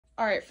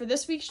All right, for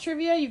this week's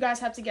trivia, you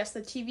guys have to guess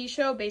the TV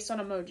show based on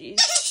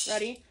emojis.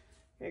 Ready?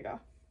 Here you go.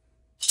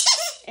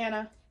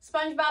 Anna.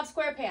 SpongeBob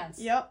SquarePants.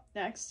 Yep.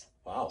 Next.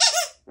 Wow.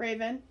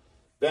 Raven.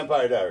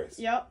 Vampire Diaries.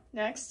 Yep.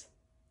 Next.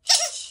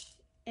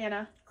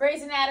 Anna.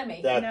 Grey's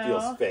Anatomy. That No.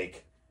 feels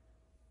fake.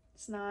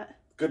 It's not.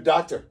 Good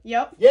Doctor.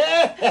 Yep.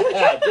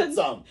 Yeah! Get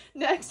some.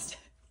 Next.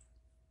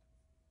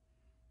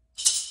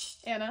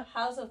 Anna.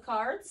 House of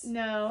Cards.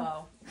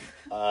 No.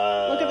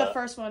 Oh. Look at the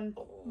first one.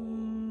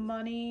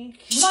 Money.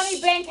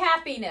 Money, Bank,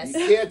 Happiness.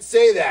 You can't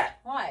say that.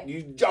 Why?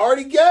 You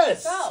already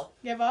guessed. Go.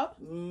 Give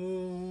up.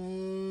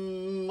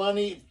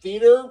 Money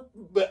Theater.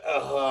 But,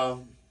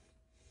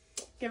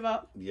 Give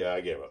up. yeah,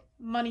 I gave up.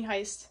 Money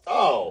Heist.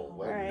 Oh,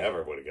 I Right.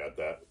 never would have got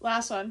that.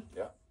 Last one.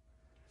 Yeah.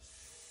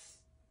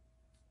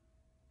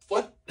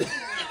 What?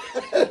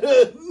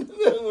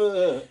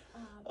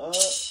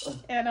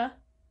 Anna.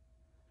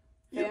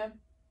 Yeah.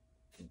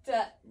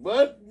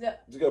 What?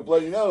 You got a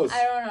bloody nose.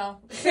 I don't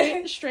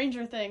know.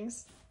 Stranger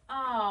Things.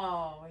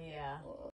 Oh, yeah.